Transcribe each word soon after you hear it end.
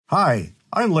Hi,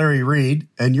 I'm Larry Reed,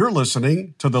 and you're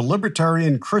listening to the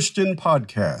Libertarian Christian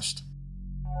Podcast.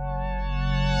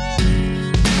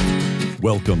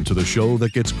 Welcome to the show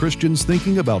that gets Christians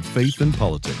thinking about faith and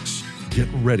politics. Get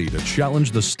ready to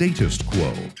challenge the status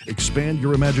quo, expand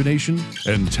your imagination,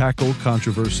 and tackle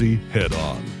controversy head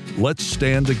on. Let's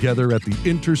stand together at the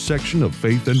intersection of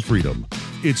faith and freedom.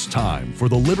 It's time for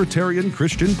the Libertarian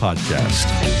Christian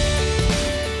Podcast.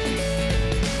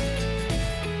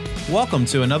 Welcome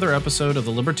to another episode of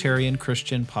the Libertarian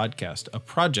Christian Podcast, a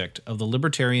project of the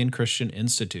Libertarian Christian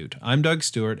Institute. I'm Doug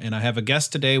Stewart, and I have a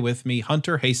guest today with me,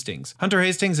 Hunter Hastings. Hunter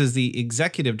Hastings is the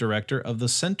executive director of the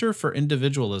Center for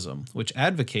Individualism, which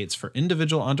advocates for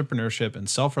individual entrepreneurship and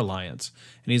self-reliance,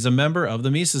 and he's a member of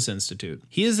the Mises Institute.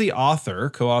 He is the author,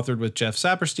 co-authored with Jeff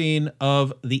Saperstein,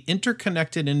 of The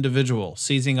Interconnected Individual,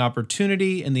 Seizing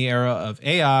Opportunity in the Era of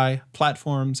AI,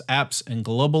 Platforms, Apps, and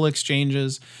Global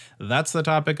Exchanges. That's the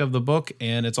topic of the book,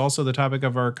 and it's also the topic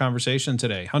of our conversation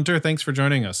today. Hunter, thanks for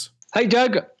joining us. Hi,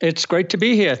 Doug. It's great to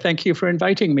be here. Thank you for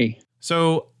inviting me.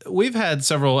 So we've had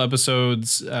several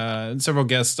episodes, several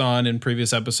guests on in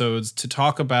previous episodes to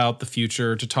talk about the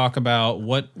future, to talk about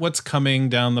what's coming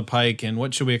down the pike and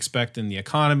what should we expect in the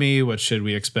economy, what should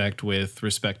we expect with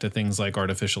respect to things like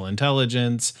artificial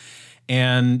intelligence.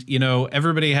 And, you know,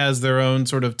 everybody has their own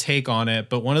sort of take on it.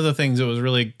 But one of the things that was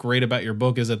really great about your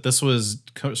book is that this was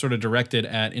sort of directed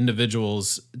at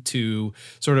individuals to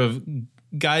sort of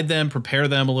guide them, prepare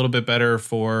them a little bit better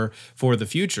for the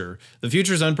future. The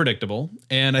future is unpredictable.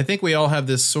 And I think we all have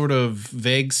this sort of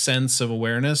vague sense of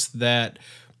awareness that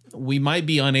we might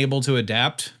be unable to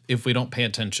adapt if we don't pay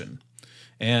attention.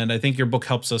 And I think your book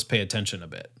helps us pay attention a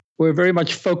bit. We're very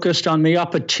much focused on the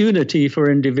opportunity for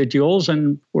individuals,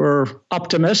 and we're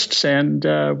optimists, and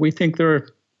we think there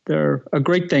are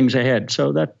great things ahead.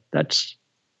 So that's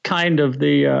kind of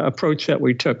the approach that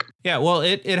we took. Yeah, well,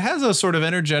 it has a sort of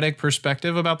energetic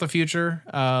perspective about the future.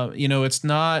 It's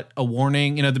not a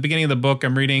warning. You know, at the beginning of the book,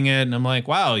 I'm reading it, and I'm like,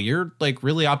 wow, you're like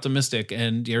really optimistic,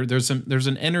 and there's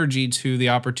an energy to the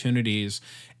opportunities.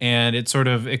 And it's sort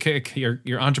of your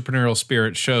entrepreneurial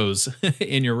spirit shows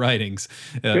in your writings,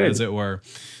 as it were.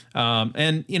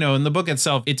 And, you know, in the book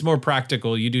itself, it's more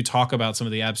practical. You do talk about some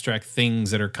of the abstract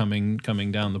things that are coming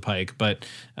down the pike. But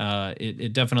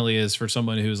it definitely is for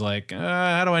someone who's like,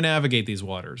 how do I navigate these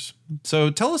waters? So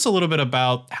tell us a little bit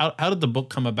about how did the book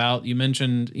come about? You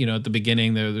mentioned, you know, at the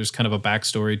beginning, there's kind of a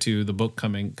backstory to the book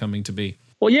coming to be.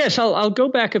 Well, yes, I'll go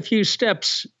back a few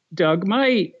steps, Doug.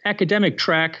 My academic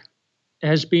track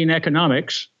has been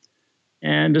economics,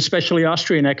 and especially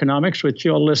Austrian economics, which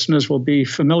your listeners will be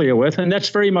familiar with. And that's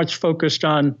very much focused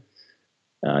on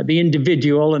the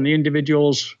individual and the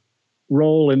individual's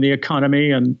role in the economy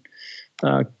and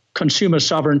consumer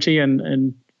sovereignty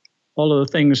and all of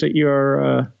the things that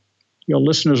your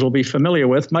listeners will be familiar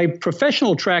with. My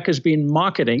professional track has been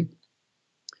marketing,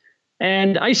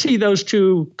 and I see those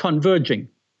two converging.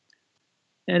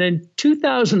 And in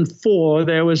 2004,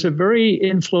 there was a very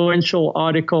influential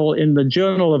article in the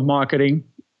Journal of Marketing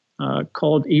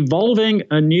called Evolving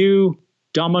a New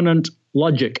Dominant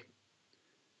Logic.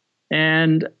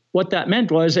 And what that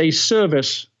meant was a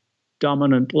service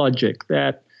dominant logic,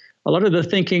 that a lot of the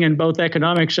thinking in both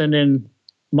economics and in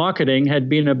marketing had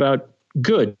been about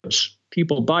goods.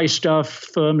 People buy stuff,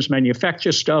 firms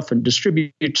manufacture stuff and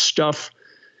distribute stuff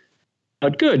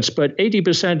about goods. But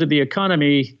 80% of the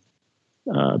economy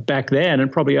back then,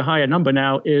 and probably a higher number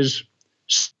now, is.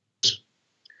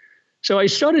 So I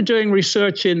started doing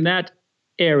research in that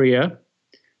area,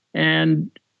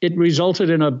 and it resulted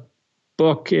in a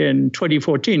book in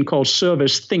 2014 called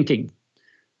Service Thinking,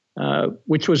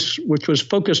 which was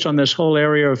focused on this whole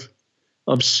area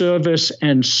of service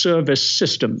and service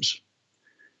systems.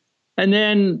 And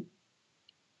then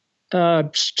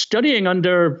studying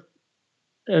under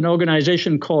an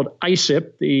organization called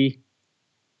ISIP, the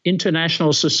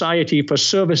International Society for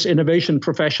Service Innovation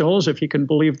Professionals, if you can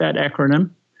believe that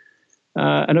acronym,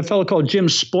 and a fellow called Jim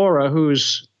Spora,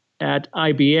 who's at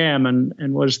IBM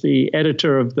and was the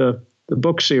editor of the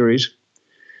book series.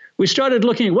 We started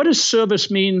looking at what does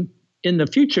service mean in the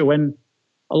future when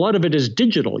a lot of it is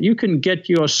digital. You can get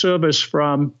your service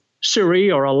from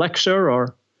Siri or Alexa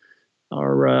or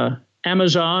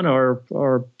Amazon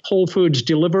or Whole Foods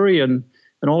delivery and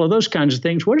all of those kinds of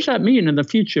things. What does that mean in the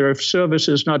future if service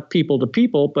is not people to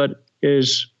people, but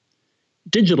is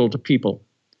digital to people?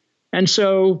 And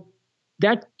so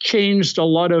that changed a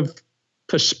lot of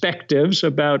perspectives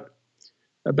about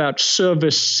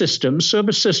service systems.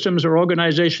 Service systems are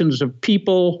organizations of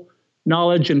people,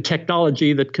 knowledge, and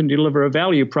technology that can deliver a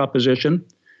value proposition.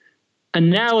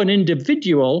 And now an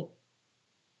individual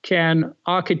can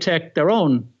architect their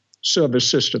own service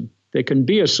system. They can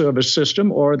be a service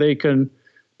system, or they can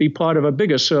be part of a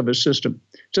bigger service system.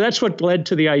 So that's what led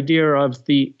to the idea of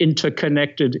the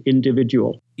interconnected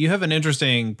individual. You have an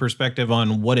interesting perspective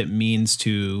on what it means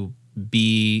to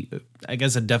be, I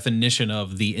guess, a definition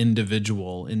of the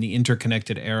individual in the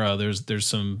interconnected era. There's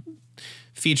some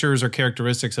features or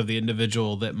characteristics of the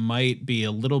individual that might be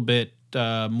a little bit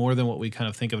more than what we kind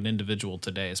of think of an individual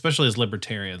today, especially as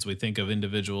libertarians. We think of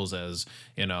individuals as,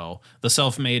 the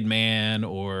self-made man,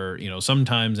 or,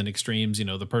 sometimes in extremes,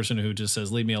 the person who just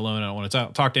says, leave me alone, I don't want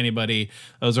to talk to anybody.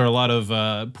 Those are a lot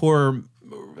of poor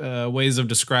ways of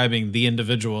describing the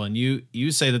individual. And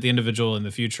you say that the individual in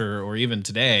the future, or even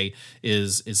today,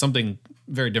 is something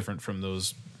very different from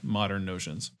those modern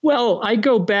notions. Well, I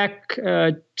go back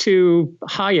to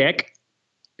Hayek,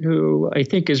 who I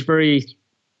think is very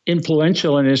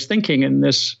influential in his thinking in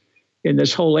this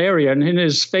whole area. And in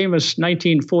his famous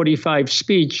 1945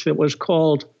 speech that was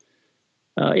called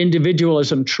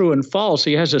Individualism, True and False,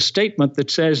 he has a statement that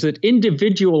says that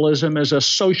individualism is a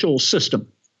social system.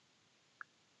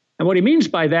 And what he means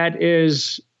by that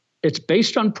is it's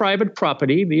based on private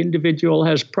property. The individual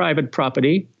has private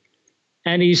property,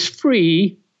 and he's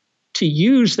free to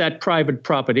use that private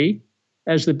property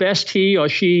as the best he or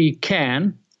she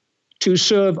can to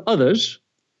serve others.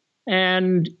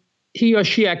 And he or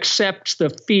she accepts the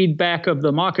feedback of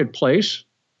the marketplace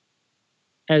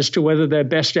as to whether their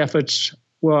best efforts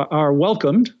are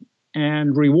welcomed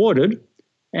and rewarded,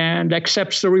 and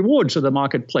accepts the rewards of the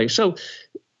marketplace. So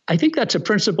I think that's a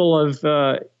principle of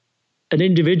an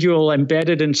individual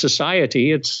embedded in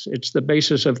society. It's the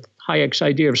basis of Hayek's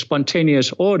idea of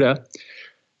spontaneous order.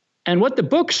 And what the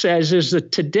book says is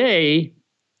that today,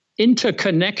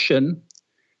 interconnection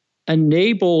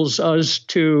enables us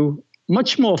to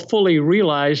much more fully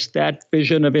realize that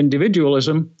vision of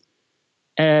individualism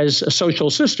as a social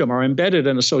system, or embedded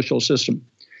in a social system.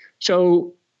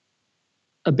 So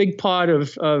a big part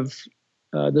of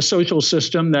the social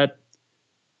system that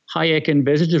Hayek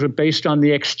envisaged was based on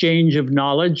the exchange of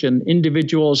knowledge and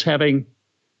individuals having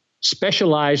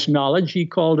specialized knowledge. He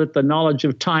called it the knowledge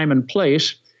of time and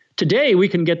place. Today, we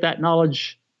can get that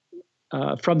knowledge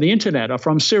from the internet, or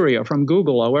from Siri, or from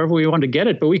Google, or wherever we want to get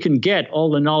it, but we can get all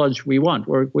the knowledge we want,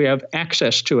 where we have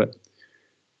access to it.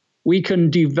 We can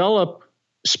develop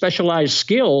specialized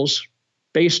skills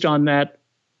based on that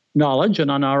knowledge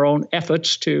and on our own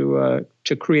efforts to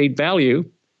create value.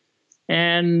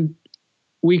 And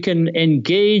we can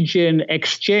engage in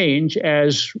exchange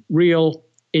as real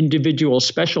individual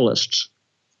specialists.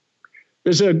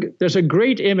 There's a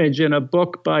great image in a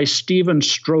book by Stephen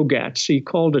Strogatz. He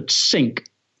called it Sync.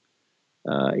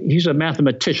 He's a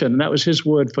mathematician, and that was his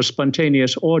word for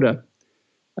spontaneous order.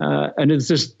 And there's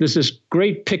this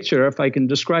great picture, if I can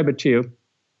describe it to you,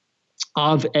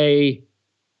 of a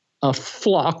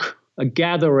flock, a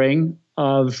gathering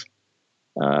of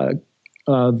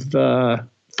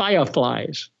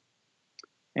fireflies.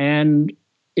 And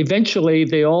eventually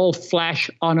they all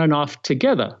flash on and off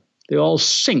together. They all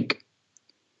sync.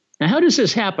 Now, how does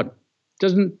this happen?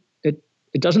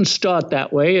 It doesn't start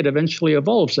that way. It eventually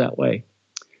evolves that way.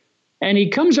 And he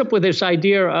comes up with this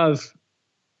idea of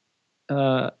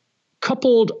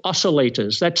coupled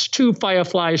oscillators. That's two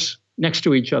fireflies next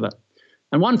to each other.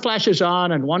 And one flashes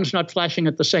on and one's not flashing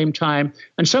at the same time.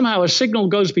 And somehow a signal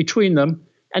goes between them,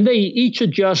 and they each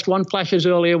adjust. One flashes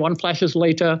earlier, one flashes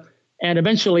later, and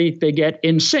eventually they get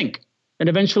in sync. And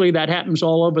eventually that happens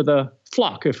all over the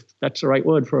flock, if that's the right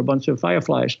word for a bunch of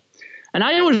fireflies. And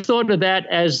I always thought of that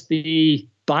as the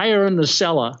buyer and the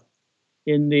seller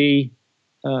in the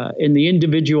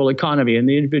individual economy, in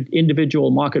the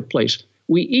individual marketplace.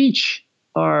 We each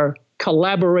are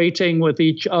collaborating with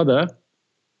each other,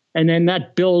 and then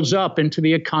that builds up into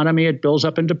the economy. It builds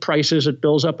up into prices. It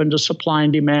builds up into supply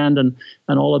and demand and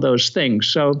all of those things.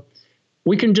 So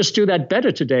we can just do that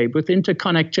better today. With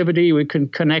interconnectivity, we can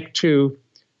connect to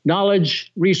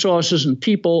knowledge, resources, and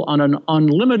people on an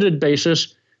unlimited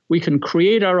basis. We can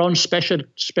create our own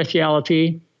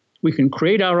speciality. We can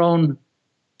create our own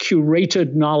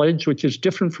curated knowledge, which is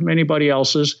different from anybody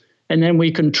else's. And then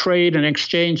we can trade and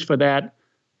exchange for that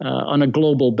on a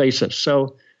global basis.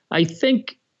 So I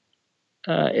think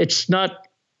it's not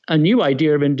a new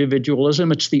idea of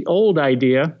individualism. It's the old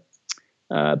idea.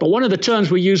 But one of the terms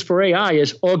we use for AI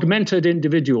is augmented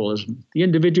individualism. The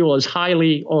individual is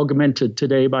highly augmented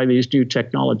today by these new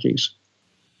technologies.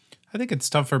 I think it's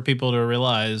tough for people to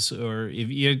realize, or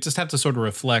you just have to sort of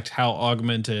reflect how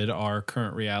augmented our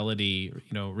current reality,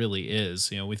 really is.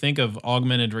 We think of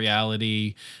augmented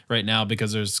reality right now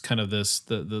because there's kind of this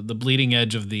the bleeding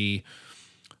edge of the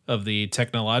of the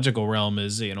technological realm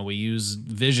is, we use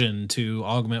vision to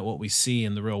augment what we see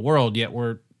in the real world, yet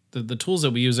the tools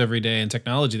that we use every day and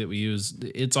technology that we use,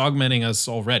 it's augmenting us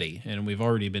already, and we've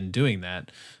already been doing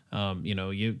that.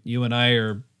 You and I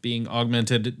are being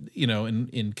augmented,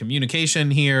 in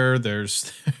communication here.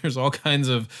 There's all kinds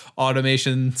of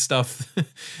automation stuff,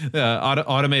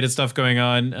 automated stuff going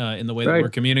on in the way that we're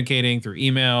communicating through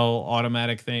email,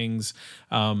 automatic things.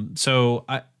 So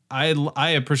I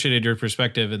appreciated your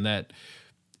perspective in that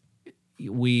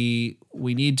we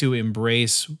need to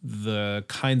embrace the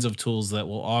kinds of tools that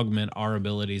will augment our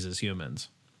abilities as humans.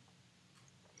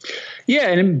 Yeah,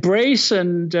 and embrace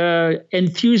and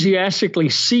enthusiastically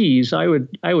seize, I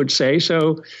would say.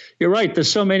 So you're right.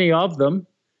 There's so many of them,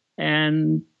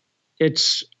 and it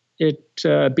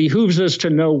behooves us to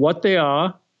know what they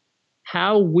are,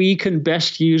 how we can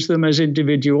best use them as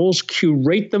individuals,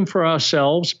 curate them for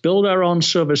ourselves, build our own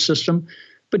service system,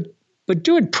 but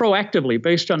do it proactively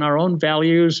based on our own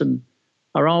values and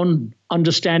our own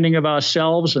understanding of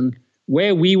ourselves and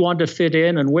where we want to fit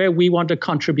in and where we want to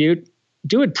contribute.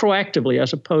 Do it proactively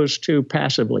as opposed to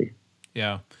passively.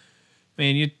 Yeah. I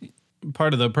mean,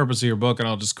 part of the purpose of your book, and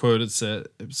I'll just quote, it's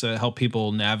to help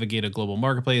people navigate a global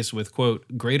marketplace with,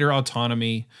 quote, greater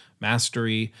autonomy,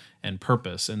 mastery, and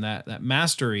purpose. And that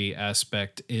mastery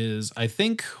aspect is, I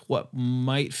think, what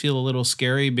might feel a little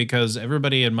scary because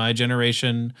everybody in my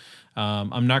generation,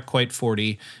 I'm not quite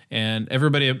 40, and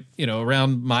everybody,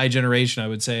 around my generation, I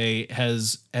would say,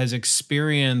 has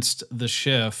experienced the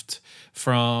shift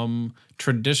from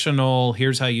traditional,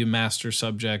 here's how you master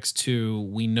subjects, to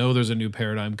we know there's a new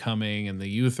paradigm coming, and the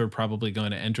youth are probably going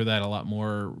to enter that a lot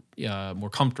more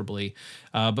comfortably.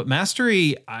 But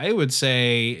mastery, I would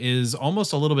say, is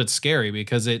almost a little bit scary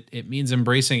because it means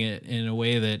embracing it in a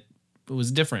way that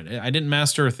was different. I didn't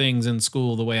master things in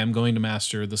school the way I'm going to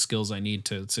master the skills I need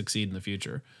to succeed in the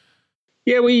future.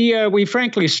 Yeah, we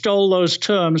frankly stole those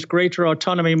terms, greater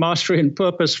autonomy, mastery, and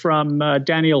purpose, from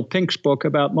Daniel Pink's book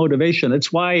about motivation.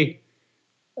 It's why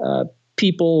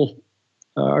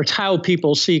it's how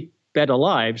people seek better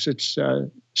lives. It's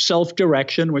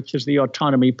self-direction, which is the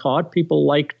autonomy part. People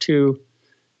like to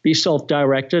be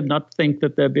self-directed, not think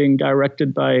that they're being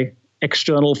directed by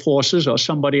external forces or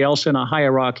somebody else in a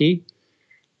hierarchy.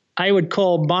 I would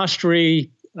call mastery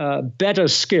better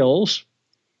skills,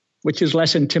 which is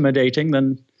less intimidating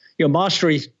than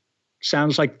mastery.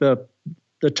 Sounds like the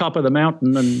top of the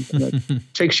mountain, and it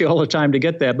takes you all the time to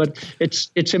get there. But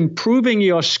it's improving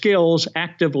your skills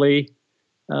actively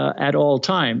at all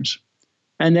times.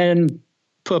 And then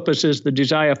purpose is the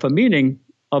desire for meaning,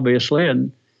 obviously.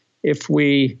 And if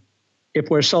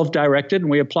we're self-directed and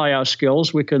we apply our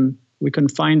skills, we can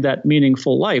find that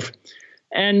meaningful life.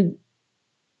 And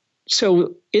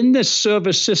so in this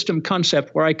service system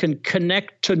concept where I can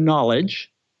connect to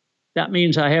knowledge, that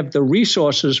means I have the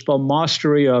resources for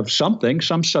mastery of something,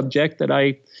 some subject that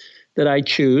I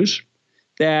choose,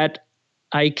 that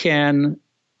I can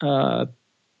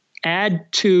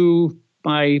add to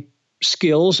my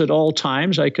skills at all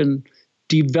times. I can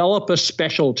develop a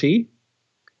specialty.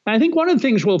 And I think one of the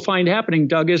things we'll find happening,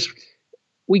 Doug, is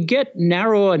we get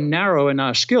narrower and narrower in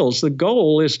our skills. The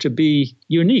goal is to be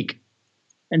unique.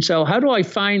 And so how do I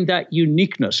find that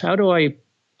uniqueness? How do I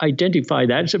identify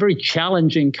that? It's a very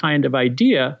challenging kind of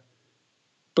idea,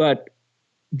 but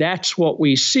that's what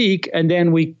we seek. And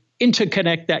then we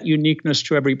interconnect that uniqueness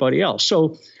to everybody else.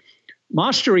 So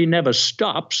mastery never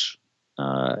stops.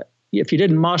 If you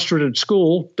didn't master it at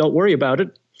school, don't worry about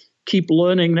it. Keep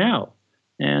learning now.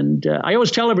 And I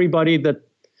always tell everybody that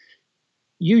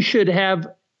you should have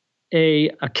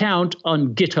an account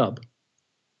on GitHub.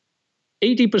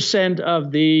 80%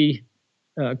 of the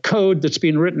code that's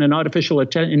been written in artificial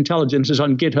intelligence is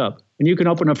on GitHub. And you can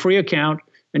open a free account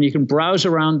and you can browse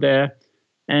around there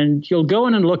and you'll go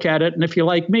in and look at it. And if you're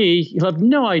like me, you'll have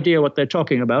no idea what they're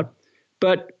talking about.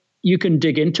 But you can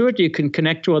dig into it. You can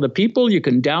connect to other people. You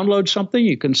can download something.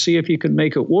 You can see if you can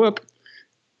make it work.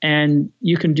 And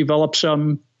you can develop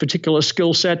some particular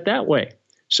skill set that way.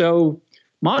 So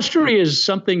mastery is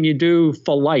something you do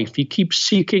for life. You keep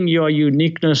seeking your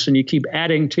uniqueness and you keep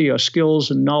adding to your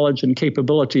skills and knowledge and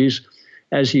capabilities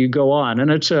as you go on. And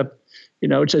it's a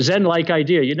Zen-like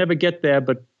idea. You never get there,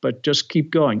 but just keep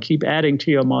going, keep adding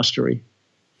to your mastery.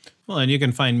 Well, and you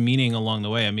can find meaning along the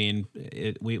way. I mean,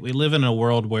 we live in a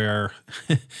world where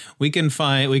we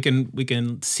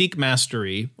can seek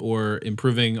mastery or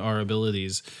improving our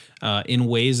abilities in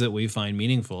ways that we find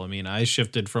meaningful. I mean, I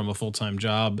shifted from a full-time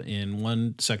job in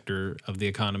one sector of the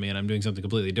economy, and I'm doing something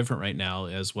completely different right now,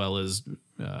 as well as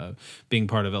being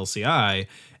part of LCI.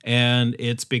 And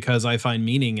it's because I find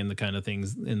meaning in the kinds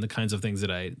of things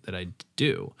that I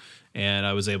do. And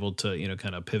I was able to,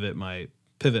 kind of pivot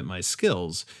my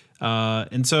skills.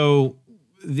 And so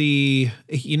you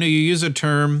use a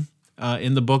term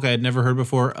in the book I had never heard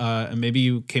before, and maybe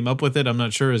you came up with it, I'm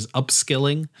not sure, is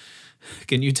upskilling.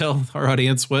 Can you tell our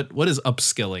audience what is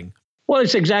upskilling? Well,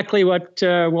 it's exactly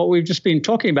what we've just been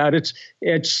talking about.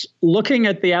 It's looking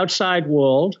at the outside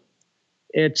world.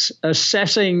 It's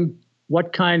assessing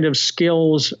what kind of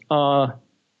skills are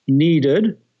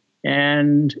needed,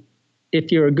 and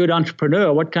if you're a good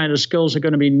entrepreneur, what kind of skills are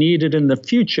going to be needed in the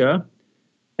future,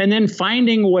 and then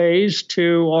finding ways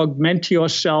to augment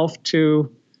yourself to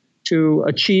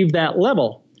achieve that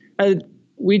level.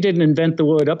 We didn't invent the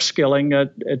word upskilling.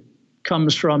 It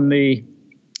comes from the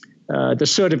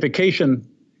certification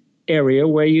area,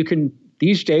 where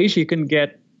these days you can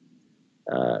get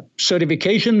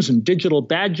certifications and digital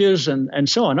badges and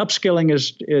so on. Upskilling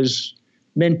is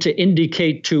meant to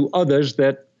indicate to others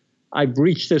that I've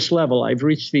reached this level, I've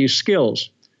reached these skills.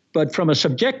 But from a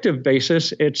subjective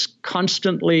basis, it's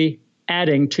constantly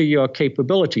adding to your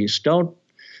capabilities. Don't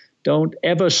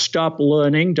ever stop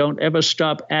learning. Don't ever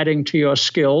stop adding to your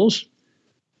skills.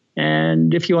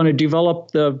 And if you want to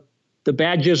develop the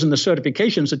badges and the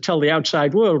certifications that tell the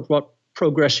outside world what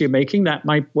progress you're making, that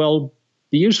might well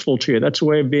be useful to you. That's a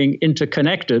way of being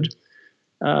interconnected.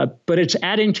 But it's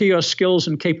adding to your skills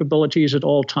and capabilities at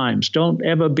all times. Don't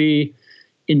ever be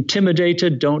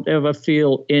intimidated. Don't ever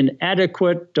feel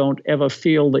inadequate. Don't ever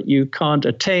feel that you can't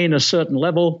attain a certain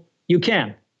level. You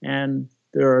can. And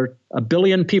there are a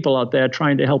billion people out there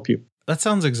trying to help you. That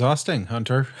sounds exhausting,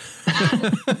 Hunter.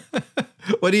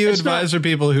 What do you advise for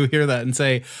people who hear that and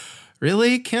say,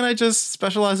 really? Can't I just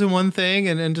specialize in one thing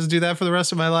and just do that for the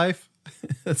rest of my life?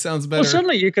 That sounds better. Well,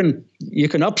 certainly you can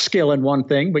upskill in one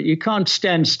thing, but you can't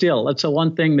stand still. That's the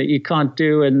one thing that you can't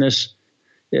do in this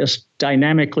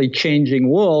dynamically changing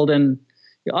world. And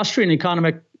the Austrian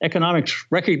economics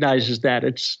recognizes that.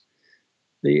 It's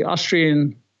the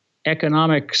Austrian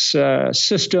economics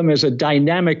system is a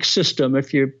dynamic system.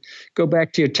 If you go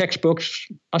back to your textbooks,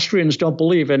 Austrians don't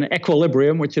believe in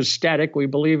equilibrium, which is static. We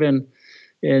believe in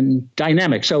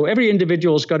dynamic. So every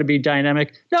individual's got to be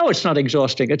dynamic. No, it's not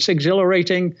exhausting. It's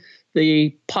exhilarating.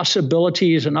 The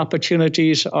possibilities and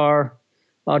opportunities are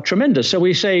tremendous. So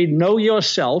we say, know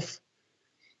yourself.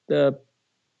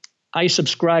 I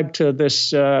subscribe to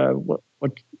this,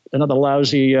 what another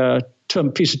lousy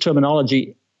piece of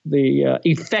terminology, the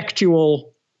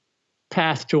effectual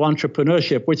path to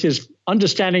entrepreneurship, which is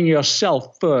understanding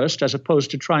yourself first, as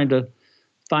opposed to trying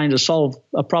to solve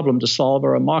a problem to solve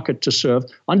or a market to serve.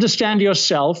 Understand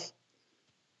yourself,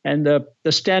 and the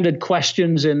standard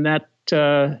questions in that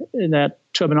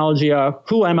terminology are: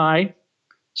 who am I?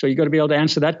 So you've got to be able to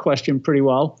answer that question pretty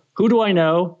well. Who do I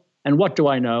know, and what do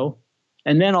I know?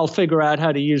 And then I'll figure out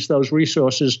how to use those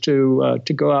resources to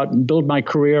go out and build my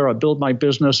career, or build my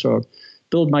business, or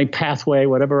build my pathway,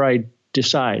 whatever I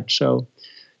decide. So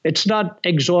it's not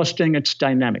exhausting; it's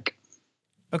dynamic.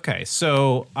 Okay,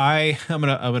 so I'm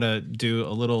gonna do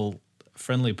a little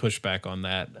friendly pushback on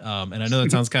that, and I know that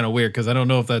sounds kind of weird because I don't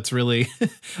know if that's really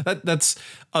that's.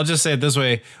 I'll just say it this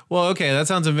way. Well, okay, that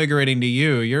sounds invigorating to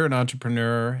you. You're an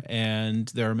entrepreneur, and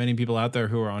there are many people out there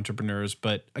who are entrepreneurs.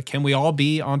 But can we all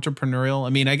be entrepreneurial? I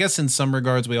mean, I guess in some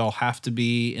regards we all have to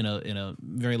be in a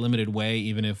very limited way,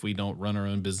 even if we don't run our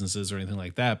own businesses or anything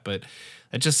like that. But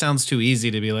it just sounds too easy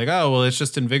to be like, oh, well, it's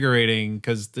just invigorating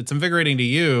because it's invigorating to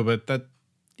you, but that.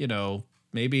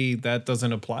 Maybe that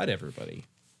doesn't apply to everybody.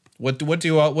 What do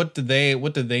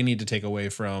they need to take away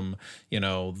from,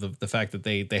 the fact that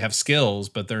they have skills,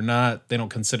 but they don't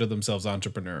consider themselves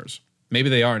entrepreneurs? Maybe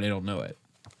they are and they don't know it.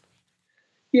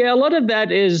 Yeah, a lot of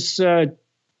that is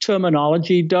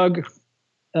terminology, Doug.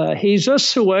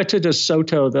 Jesus Huerta de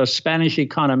Soto, the Spanish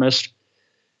economist,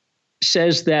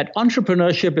 says that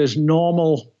entrepreneurship is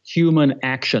normal human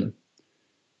action.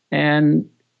 And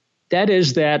that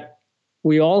is that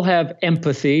we all have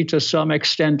empathy to some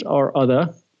extent or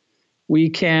other. We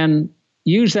can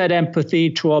use that empathy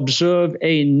to observe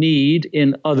a need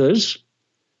in others.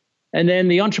 And then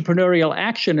the entrepreneurial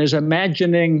action is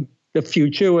imagining the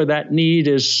future where that need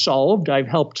is solved. I've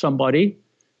helped somebody,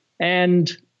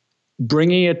 and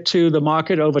bringing it to the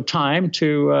market over time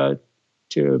to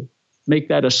make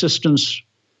that assistance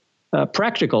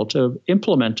practical, to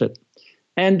implement it.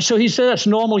 And so he said that's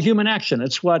normal human action.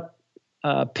 It's what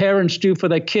parents do for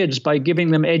their kids by giving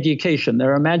them education.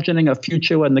 They're imagining a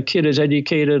future when the kid is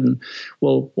educated and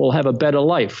will have a better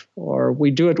life. Or we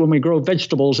do it when we grow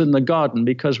vegetables in the garden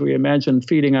because we imagine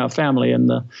feeding our family in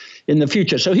the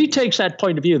future. So he takes that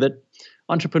point of view that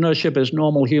entrepreneurship is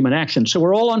normal human action. So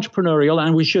we're all entrepreneurial,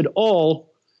 and we should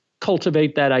all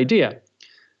cultivate that idea.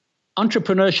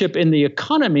 Entrepreneurship in the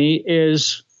economy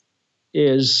is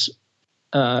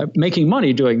making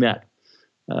money doing that,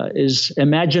 is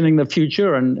imagining the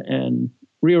future and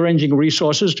rearranging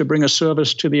resources to bring a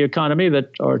service to the economy that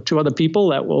or to other people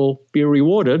that will be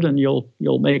rewarded, and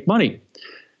you'll make money.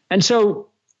 And so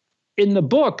in the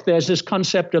book, there's this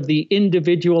concept of the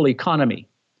individual economy.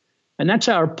 And that's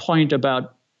our point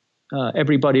about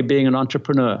everybody being an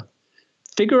entrepreneur.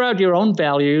 Figure out your own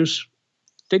values,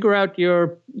 figure out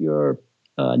your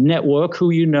network,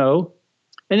 who you know,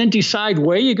 and then decide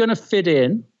where you're going to fit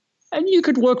in. And you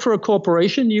could work for a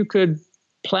corporation. You could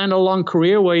plan a long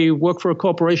career where you work for a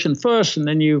corporation first, and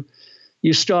then you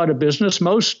start a business.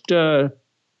 Most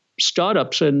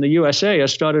startups in the USA are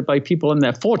started by people in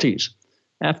their 40s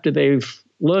after they've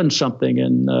learned something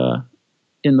in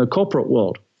the corporate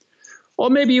world. Or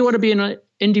maybe you want to be an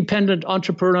independent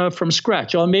entrepreneur from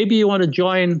scratch. Or maybe you want to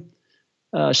join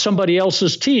somebody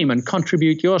else's team and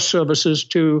contribute your services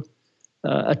to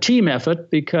a team effort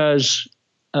because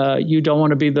you don't want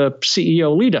to be the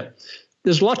CEO leader.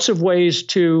 There's lots of ways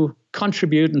to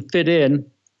contribute and fit in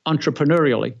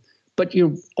entrepreneurially. But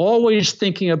you're always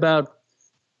thinking about,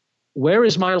 where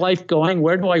is my life going?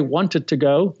 Where do I want it to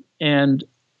go? And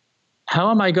how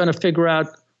am I going to figure out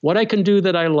what I can do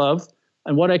that I love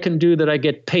and what I can do that I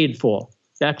get paid for?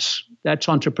 That's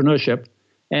entrepreneurship.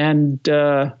 And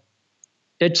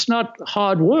it's not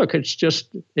hard work. It's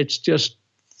just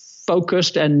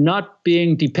focused and not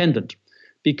being dependent,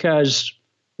 because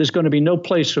there's going to be no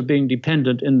place for being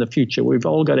dependent in the future. We've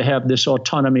all got to have this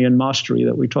autonomy and mastery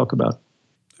that we talk about.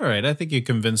 All right, I think you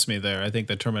convinced me there. I think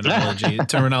the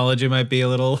terminology might be a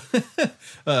little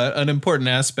an important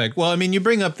aspect. Well, I mean, you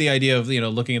bring up the idea of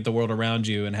looking at the world around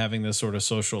you and having this sort of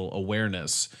social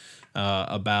awareness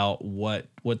about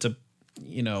what's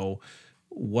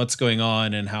going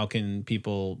on and how can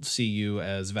people see you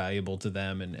as valuable to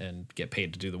them and get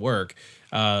paid to do the work.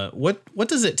 What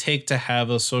does it take to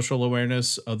have a social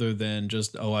awareness other than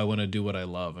just, I want to do what I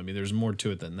love? I mean, there's more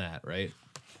to it than that, right?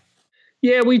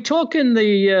 Yeah, we talk in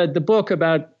the book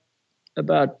about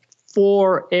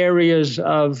 4 areas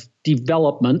of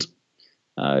development.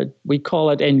 We call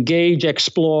it engage,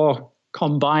 explore,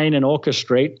 combine, and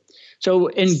orchestrate. So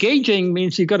engaging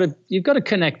means you've got to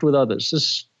connect with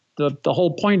others. The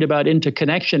whole point about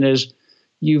interconnection is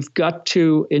you've got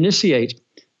to initiate.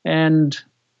 And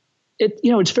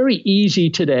it's very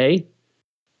easy today.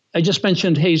 I just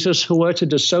mentioned Jesus Huerta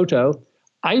de Soto.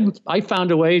 I found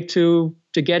a way to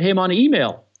get him on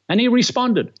email, and he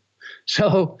responded.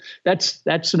 So that's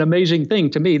an amazing thing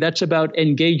to me. That's about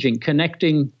engaging,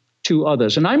 connecting to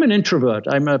others. And I'm an introvert.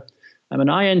 I'm an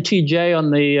INTJ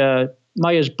on the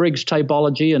Myers-Briggs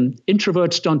typology, and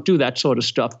introverts don't do that sort of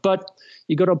stuff. But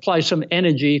you got to apply some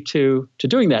energy to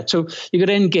doing that. So you got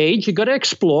to engage. You got to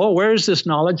explore. Where is this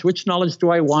knowledge? Which knowledge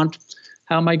do I want?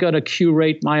 How am I going to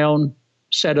curate my own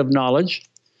set of knowledge?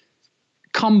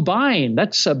 Combine.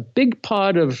 That's a big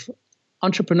part of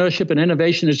entrepreneurship and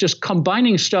innovation, is just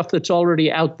combining stuff that's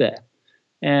already out there.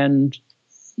 And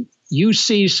you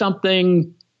see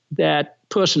something that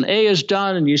person A has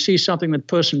done, and you see something that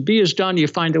person B has done. You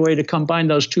find a way to combine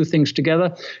those two things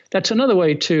together. That's another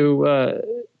way to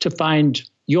find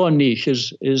your niche,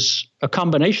 is a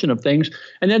combination of things.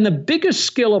 And then the biggest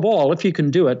skill of all, if you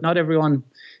can do it, not everyone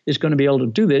is going to be able to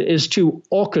do that, is to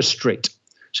orchestrate.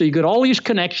 So you've got all these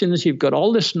connections, you've got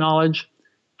all this knowledge.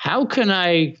 How can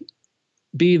I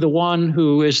be the one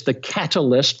who is the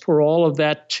catalyst for all of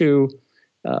that to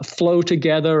flow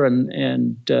together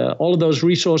and all of those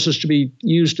resources to be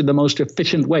used in the most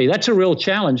efficient way? That's a real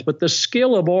challenge, but the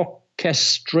skill of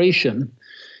orchestration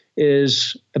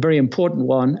is a very important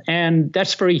one, and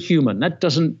that's very human. That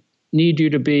doesn't need you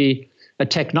to be a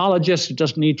technologist. It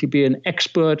doesn't need to be an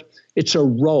expert. It's a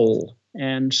role.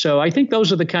 And so I think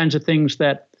those are the kinds of things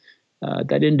that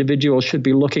individuals should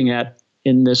be looking at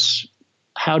in this,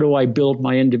 how do I build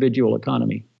my individual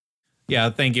economy? Yeah,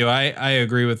 thank you. I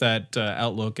agree with that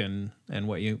outlook and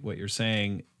what you're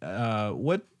saying.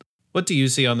 What do you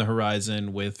see on the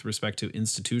horizon with respect to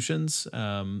institutions?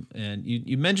 And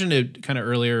you mentioned it kind of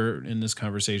earlier in this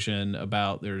conversation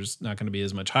about there's not going to be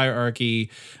as much hierarchy.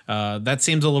 That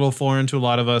seems a little foreign to a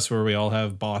lot of us, where we all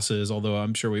have bosses. Although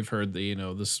I'm sure we've heard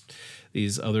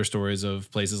these other stories of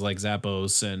places like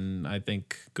Zappos, and I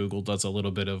think Google does a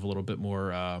little bit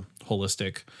more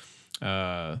holistic.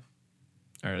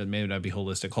 Or maybe not be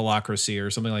holistic, holacracy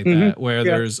or something like that, where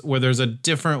there's a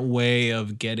different way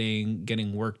of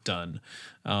getting work done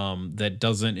that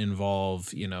doesn't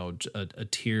involve a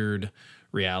tiered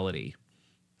reality.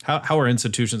 How are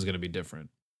institutions going to be different?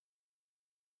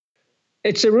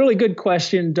 It's a really good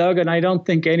question, Doug, and I don't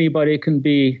think anybody can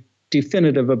be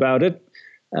definitive about it.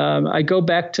 I go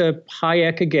back to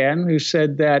Hayek again, who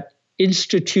said that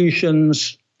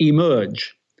institutions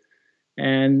emerge,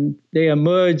 and they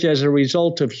emerge as a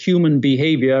result of human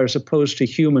behavior as opposed to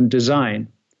human design.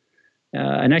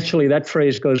 And actually, that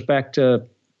phrase goes back to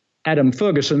Adam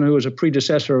Ferguson, who was a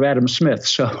predecessor of Adam Smith.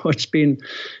 So it's been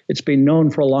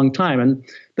known for a long time. And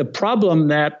the problem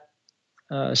that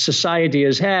society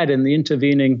has had in the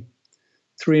intervening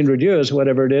 300 years,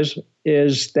 whatever it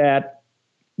is that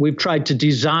we've tried to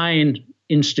design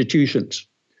institutions.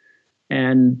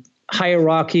 And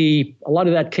hierarchy, a lot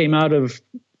of that came out of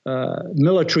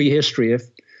military history.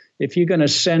 If you're going to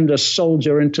send a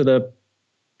soldier into the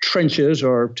trenches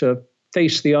or to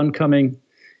face the oncoming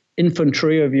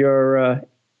infantry of your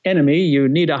enemy, you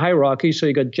need a hierarchy. So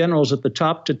you got generals at the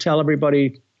top to tell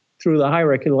everybody through the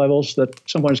hierarchy levels that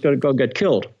someone's going to go get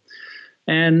killed.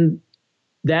 And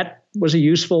that was a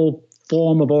useful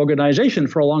form of organization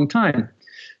for a long time.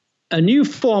 A new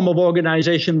form of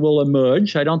organization will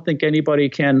emerge. I don't think anybody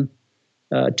can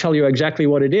tell you exactly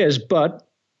what it is, but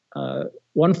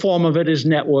one form of it is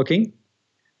networking.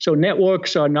 So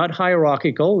networks are not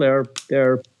hierarchical.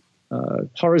 They're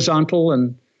horizontal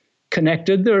and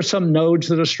connected. There are some nodes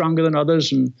that are stronger than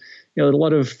others, and a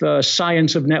lot of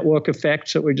science of network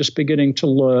effects that we're just beginning to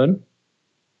learn.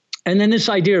 And then this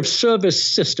idea of service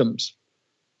systems.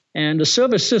 And a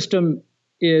service system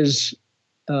is,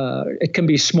 it can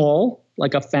be small,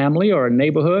 like a family or a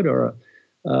neighborhood or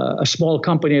a small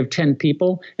company of 10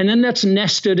 people. And then that's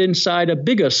nested inside a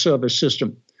bigger service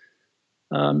system.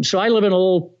 So I live in a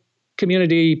little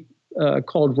community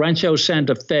called Rancho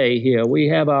Santa Fe here. We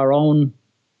have our own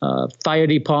fire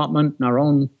department and our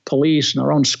own police and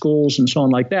our own schools and so on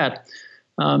like that.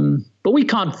 But we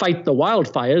can't fight the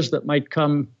wildfires that might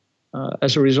come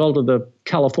as a result of the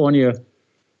California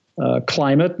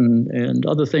climate and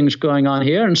other things going on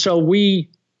here. And so we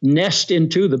nest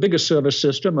into the bigger service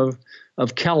system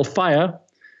of Cal Fire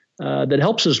that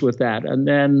helps us with that. And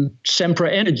then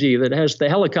Sempra Energy that has the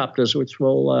helicopters, which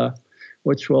will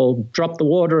drop the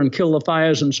water and kill the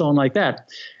fires and so on like that.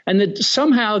 And that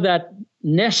somehow that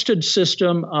nested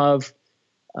system of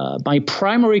my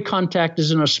primary contact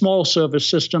is in a small service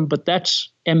system, but that's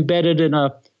embedded in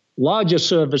a larger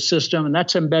service system, and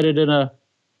that's embedded in a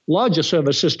larger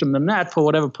service system than that for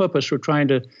whatever purpose we're trying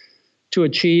to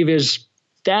achieve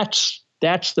that's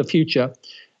the future.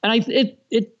 And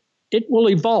it will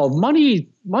evolve. Money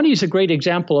is a great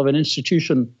example of an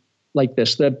institution like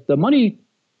this. The money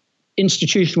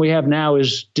institution we have now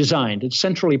is designed. It's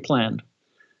centrally planned.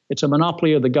 It's a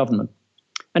monopoly of the government.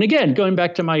 And again, going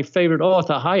back to my favorite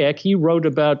author, Hayek, he wrote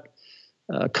about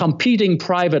competing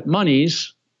private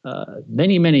monies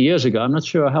many, many years ago. I'm not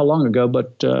sure how long ago,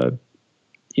 but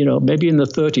maybe in the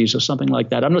 30s or something like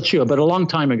that. I'm not sure, but a long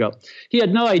time ago. He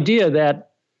had no idea that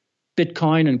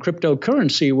Bitcoin and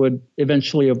cryptocurrency would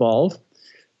eventually evolve.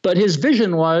 But his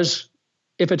vision was,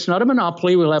 if it's not a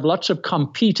monopoly, we'll have lots of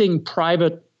competing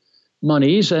private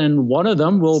monies, and one of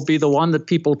them will be the one that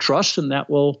people trust, and that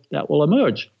will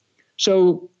emerge.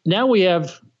 So now we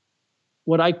have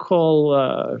what I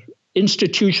call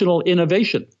institutional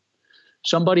innovation.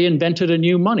 Somebody invented a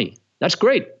new money. That's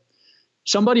great.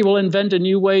 Somebody will invent a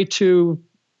new way to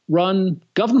run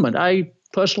government. I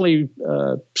personally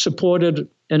supported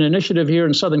an initiative here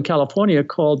in Southern California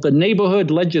called the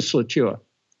Neighborhood Legislature.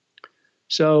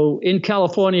 So in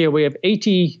California, we have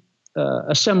 80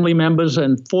 assembly members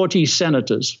and 40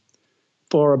 senators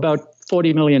for about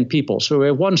 40 million people. So we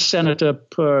have one senator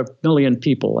per million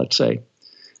people, let's say.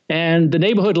 And the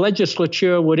neighborhood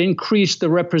legislature would increase the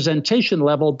representation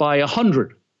level by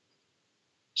 100.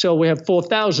 So we have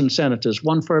 4,000 senators,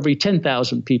 one for every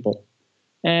 10,000 people.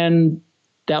 And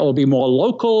that will be more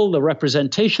local. The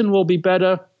representation will be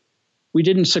better. We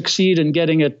didn't succeed in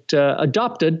getting it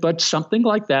adopted, but something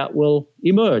like that will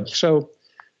emerge. So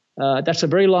that's a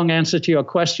very long answer to your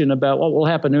question about what will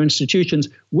happen to institutions.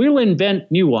 We'll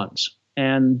invent new ones,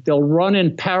 and they'll run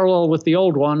in parallel with the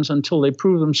old ones until they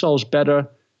prove themselves better.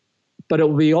 But it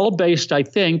will be all based, I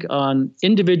think, on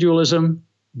individualism,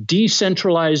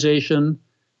 decentralization,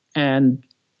 and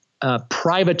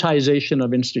privatization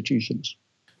of institutions.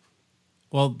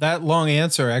 Well, that long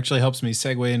answer actually helps me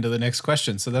segue into the next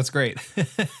question, so that's great.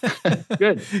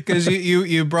 Good, because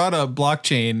you brought up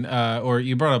blockchain, or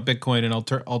you brought up Bitcoin and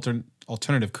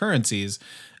alternative currencies,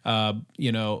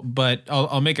 But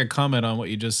I'll make a comment on what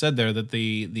you just said there, that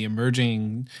the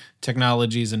emerging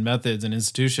technologies and methods and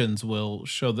institutions will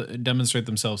demonstrate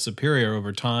themselves superior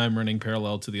over time, running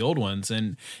parallel to the old ones.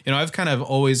 And I've kind of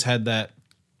always had that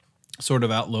sort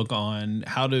of outlook on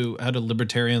how do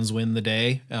libertarians win the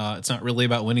day. It's not really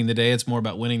about winning the day; it's more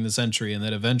about winning the century, and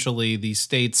that eventually the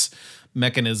state's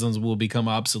mechanisms will become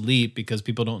obsolete because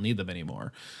people don't need them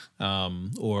anymore,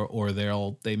 or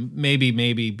they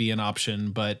maybe be an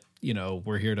option, but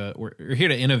we're here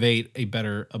to innovate a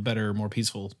better, more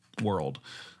peaceful world.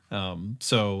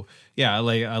 So yeah, I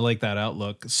like that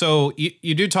outlook. So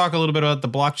you do talk a little bit about the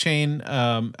blockchain.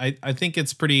 I think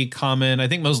it's pretty common. I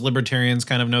think most libertarians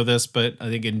kind of know this, but I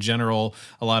think in general,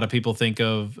 a lot of people think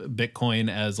of Bitcoin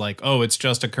as like, oh, it's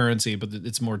just a currency, but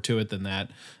it's more to it than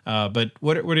that. But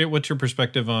what's your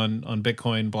perspective on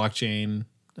Bitcoin, blockchain,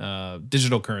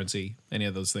 digital currency, any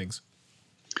of those things?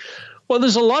 Well,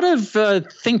 there's a lot of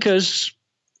thinkers,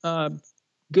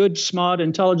 good, smart,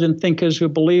 intelligent thinkers who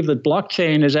believe that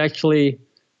blockchain is actually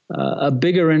a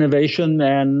bigger innovation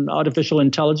than artificial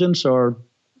intelligence or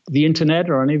the internet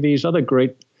or any of these other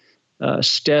great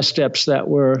stair steps that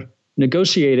we're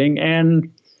negotiating.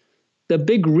 And the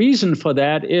big reason for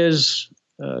that is,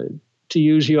 to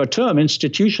use your term,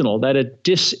 institutional, that it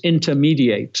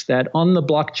disintermediates, that on the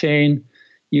blockchain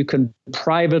you can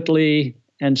privately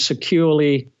and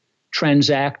securely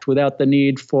transact without the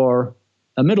need for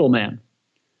a middleman.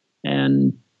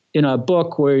 And in our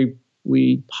book, we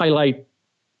highlight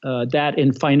that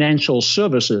in financial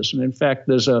services. And in fact,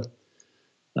 there's a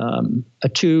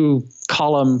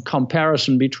 2-column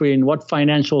comparison between what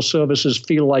financial services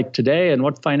feel like today and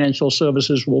what financial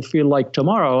services will feel like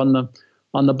tomorrow on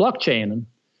the blockchain.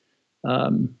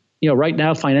 And right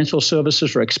now, financial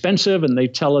services are expensive, and they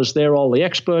tell us they're all the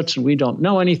experts, and we don't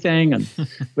know anything, and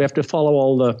we have to follow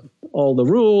all the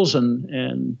rules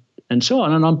and so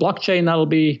on. And on blockchain, that'll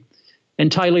be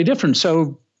entirely different.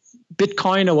 So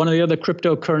Bitcoin or one of the other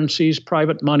cryptocurrencies,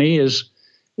 private money, is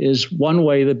one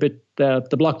way the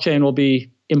blockchain will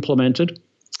be implemented.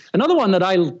 Another one that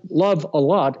I love a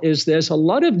lot is there's a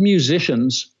lot of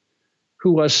musicians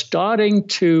who are starting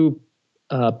to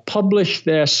publish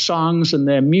their songs and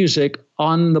their music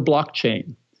on the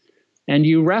blockchain. And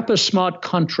you wrap a smart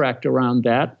contract around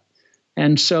that.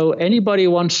 And so anybody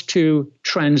wants to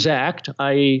transact,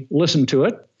 i.e. listen to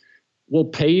it, will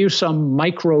pay you some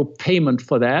micro payment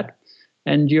for that,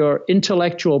 and your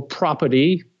intellectual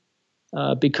property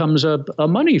becomes a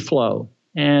money flow.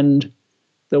 And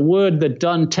the word that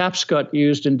Don Tapscott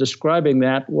used in describing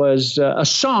that was a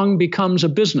song becomes a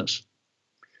business.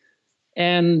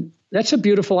 And that's a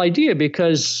beautiful idea,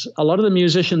 because a lot of the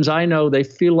musicians I know, they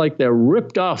feel like they're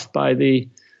ripped off by the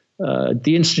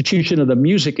institution of the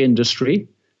music industry,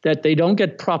 that they don't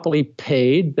get properly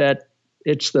paid, that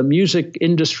it's the music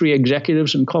industry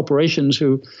executives and corporations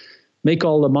who make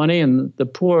all the money, and the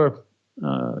poor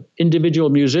individual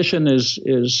musician is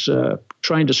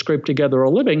trying to scrape together a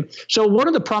living. So one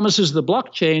of the promises of the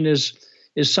blockchain is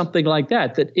something like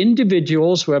that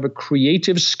individuals who have a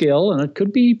creative skill, and it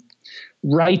could be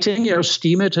writing.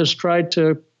 Steemit has tried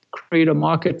to create a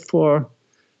market for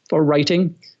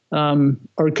writing,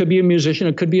 or it could be a musician,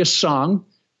 it could be a song,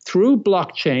 through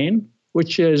blockchain,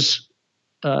 which is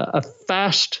a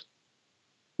fast,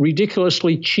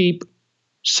 ridiculously cheap,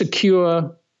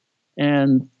 secure,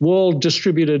 and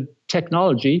world-distributed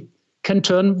technology, can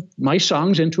turn my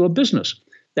songs into a business.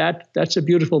 That's a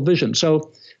beautiful vision.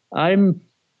 So I'm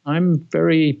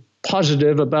very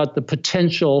positive about the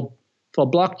potential for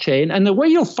blockchain. And the way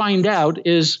you'll find out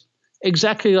is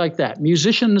exactly like that.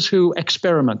 Musicians who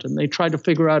experiment and they try to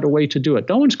figure out a way to do it.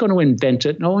 No one's going to invent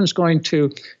it. No one's going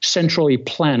to centrally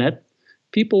plan it.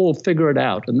 People will figure it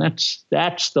out. And that's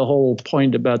the whole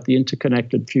point about the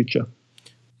interconnected future.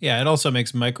 Yeah, it also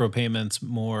makes micropayments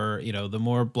more, the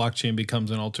more blockchain becomes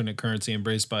an alternate currency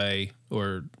embraced by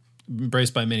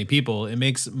many people, it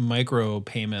makes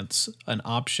micropayments an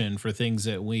option for things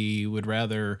that we would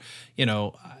rather,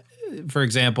 for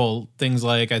example, things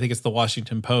like, I think it's the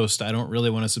Washington Post. I don't really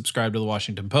want to subscribe to the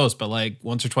Washington Post, but like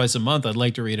once or twice a month, I'd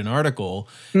like to read an article.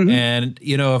 Mm-hmm. And,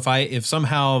 if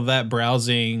somehow that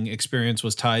browsing experience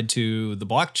was tied to the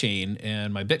blockchain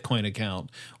and my Bitcoin account,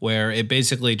 where it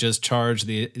basically just charged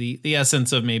the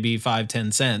essence of maybe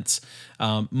 5-10 cents,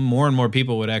 more and more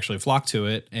people would actually flock to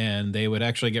it, and they would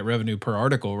actually get revenue per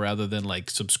article rather than like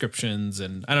subscriptions.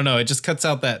 And I don't know, it just cuts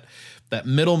out that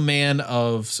middleman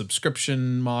of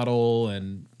subscription model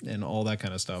and all that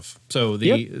kind of stuff. So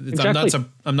exactly.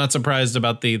 I'm not surprised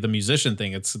about the musician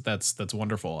thing. That's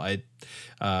wonderful. I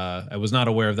was not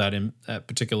aware of that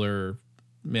particular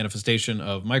manifestation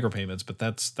of micropayments, but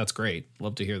that's great.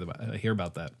 Love to hear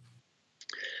about that.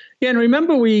 Yeah, and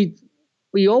remember we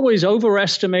always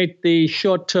overestimate the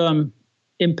short-term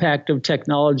impact of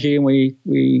technology, and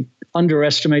we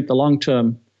underestimate the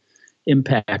long-term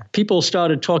impact. People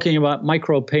started talking about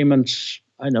micropayments,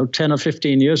 10 or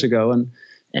 15 years ago,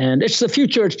 and it's the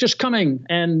future, it's just coming,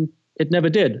 and it never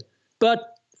did. But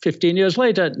 15 years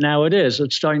later, now it is.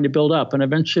 It's starting to build up, and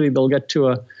eventually they'll get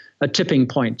to a tipping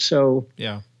point. So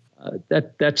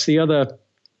that's the other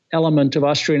element of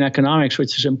Austrian economics,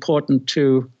 which is important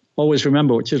to always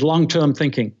remember, which is long-term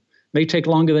thinking. May take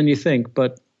longer than you think,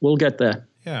 but we'll get there.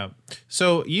 Yeah.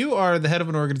 So you are the head of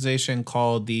an organization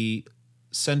called the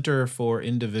Center for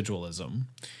Individualism.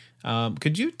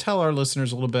 Could you tell our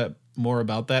listeners a little bit more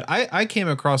about that? I came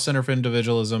across Center for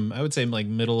Individualism, I would say like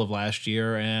middle of last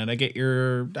year, and I get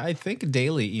your, I think,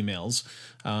 daily emails.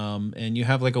 And you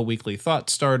have like a weekly thought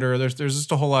starter. There's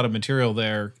just a whole lot of material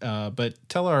there. But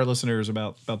tell our listeners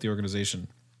about the organization.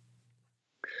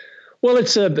 Well,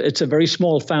 it's a very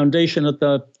small foundation at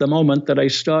the moment that I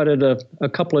started a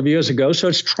couple of years ago. So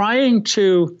it's trying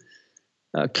to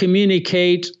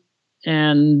communicate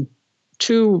and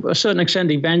to a certain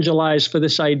extent evangelize for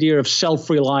this idea of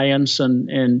self-reliance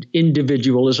and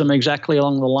individualism, exactly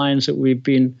along the lines that we've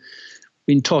been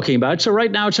talking about. So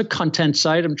right now it's a content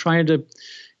site. I'm trying to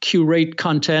curate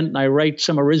content, and I write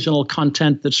some original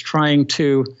content that's trying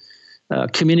to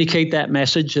communicate that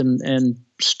message and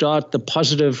start the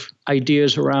positive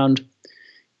ideas around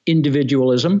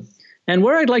individualism. And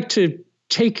where I'd like to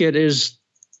take it is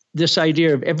this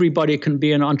idea of everybody can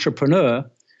be an entrepreneur.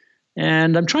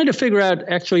 And I'm trying to figure out,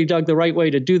 actually, Doug, the right way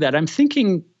to do that. I'm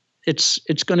thinking it's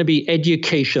going to be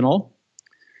educational.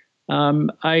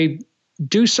 I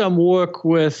do some work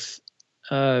with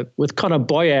Connor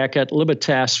Boyack at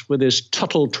Libertas with his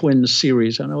Tuttle Twins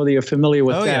series. I know whether you're familiar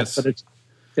with that, yes. But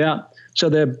so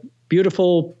they're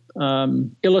beautiful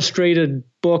illustrated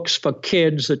books for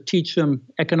kids that teach them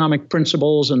economic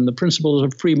principles and the principles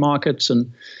of free markets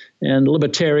and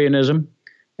libertarianism.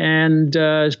 And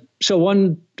so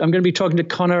I'm going to be talking to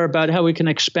Connor about how we can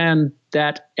expand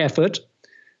that effort.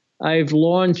 I've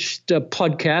launched a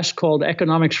podcast called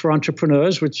Economics for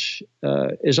Entrepreneurs, which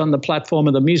is on the platform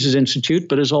of the Mises Institute,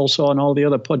 but is also on all the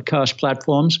other podcast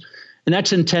platforms. And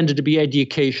that's intended to be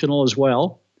educational as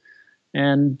well.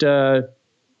 And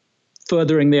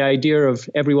furthering the idea of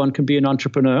everyone can be an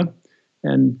entrepreneur.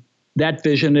 And that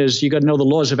vision is you got to know the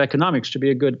laws of economics to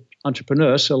be a good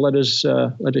entrepreneur. So let us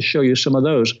show you some of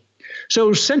those.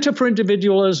 So Center for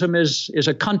Individualism is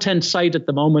a content site at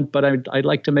the moment, but I'd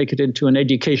like to make it into an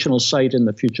educational site in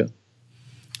the future.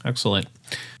 Excellent.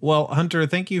 Well, Hunter,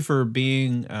 thank you for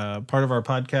being part of our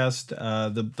podcast.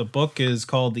 The book is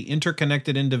called The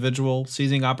Interconnected Individual,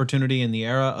 Seizing Opportunity in the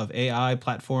Era of AI,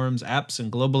 Platforms, Apps,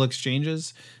 and Global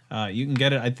Exchanges. You can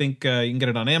get it. I think you can get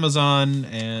it on Amazon,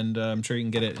 and I'm sure you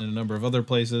can get it in a number of other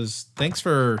places. Thanks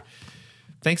for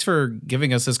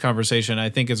giving us this conversation.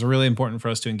 I think it's really important for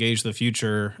us to engage the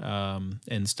future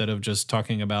instead of just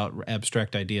talking about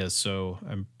abstract ideas. So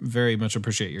I very much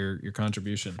appreciate your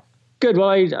contribution. Good. Well,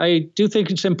 I do think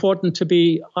it's important to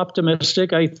be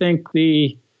optimistic. I think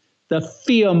the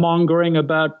fear mongering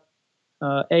about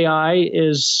AI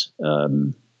is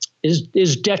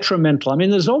detrimental. I mean,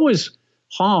 there's always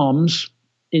harms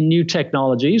in new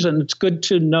technologies, and it's good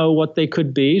to know what they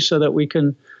could be so that we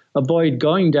can avoid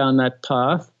going down that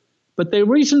path. But the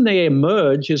reason they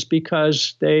emerge is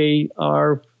because they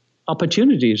are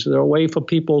opportunities. They're a way for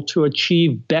people to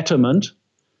achieve betterment.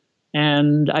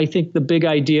 And I think the big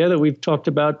idea that we've talked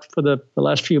about for the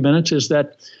last few minutes is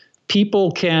that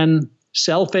people can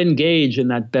self-engage in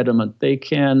that betterment. They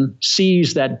can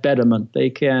seize that betterment. They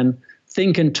can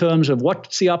think in terms of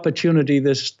what's the opportunity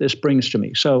this brings to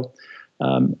me. So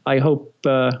I hope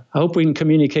we can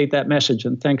communicate that message.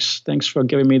 And thanks for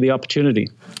giving me the opportunity.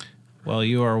 Well,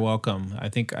 you are welcome. I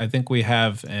think we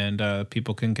have, and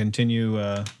people can continue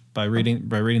by reading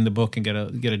the book and get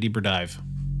a deeper dive.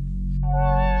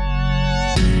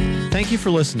 Thank you for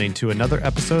listening to another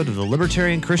episode of the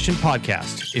Libertarian Christian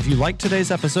Podcast. If you liked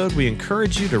today's episode, we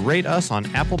encourage you to rate us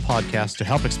on Apple Podcasts to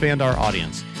help expand our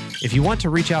audience. If you want to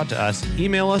reach out to us,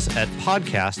 email us at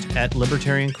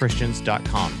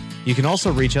podcast@libertarianchristians.com. You can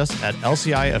also reach us at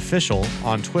LCI Official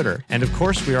on Twitter. And of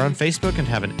course, we are on Facebook and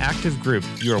have an active group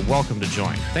you are welcome to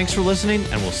join. Thanks for listening,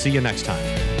 and we'll see you next time.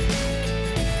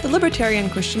 The Libertarian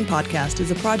Christian Podcast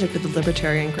is a project of the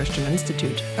Libertarian Christian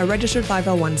Institute, a registered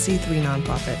 501c3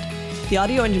 nonprofit. The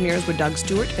audio engineers were Doug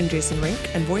Stewart and Jason Rink,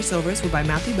 and voiceovers were by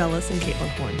Matthew Bellis and Caitlin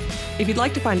Horn. If you'd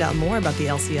like to find out more about the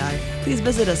LCI, please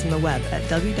visit us on the web at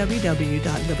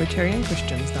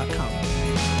www.libertarianchristians.com.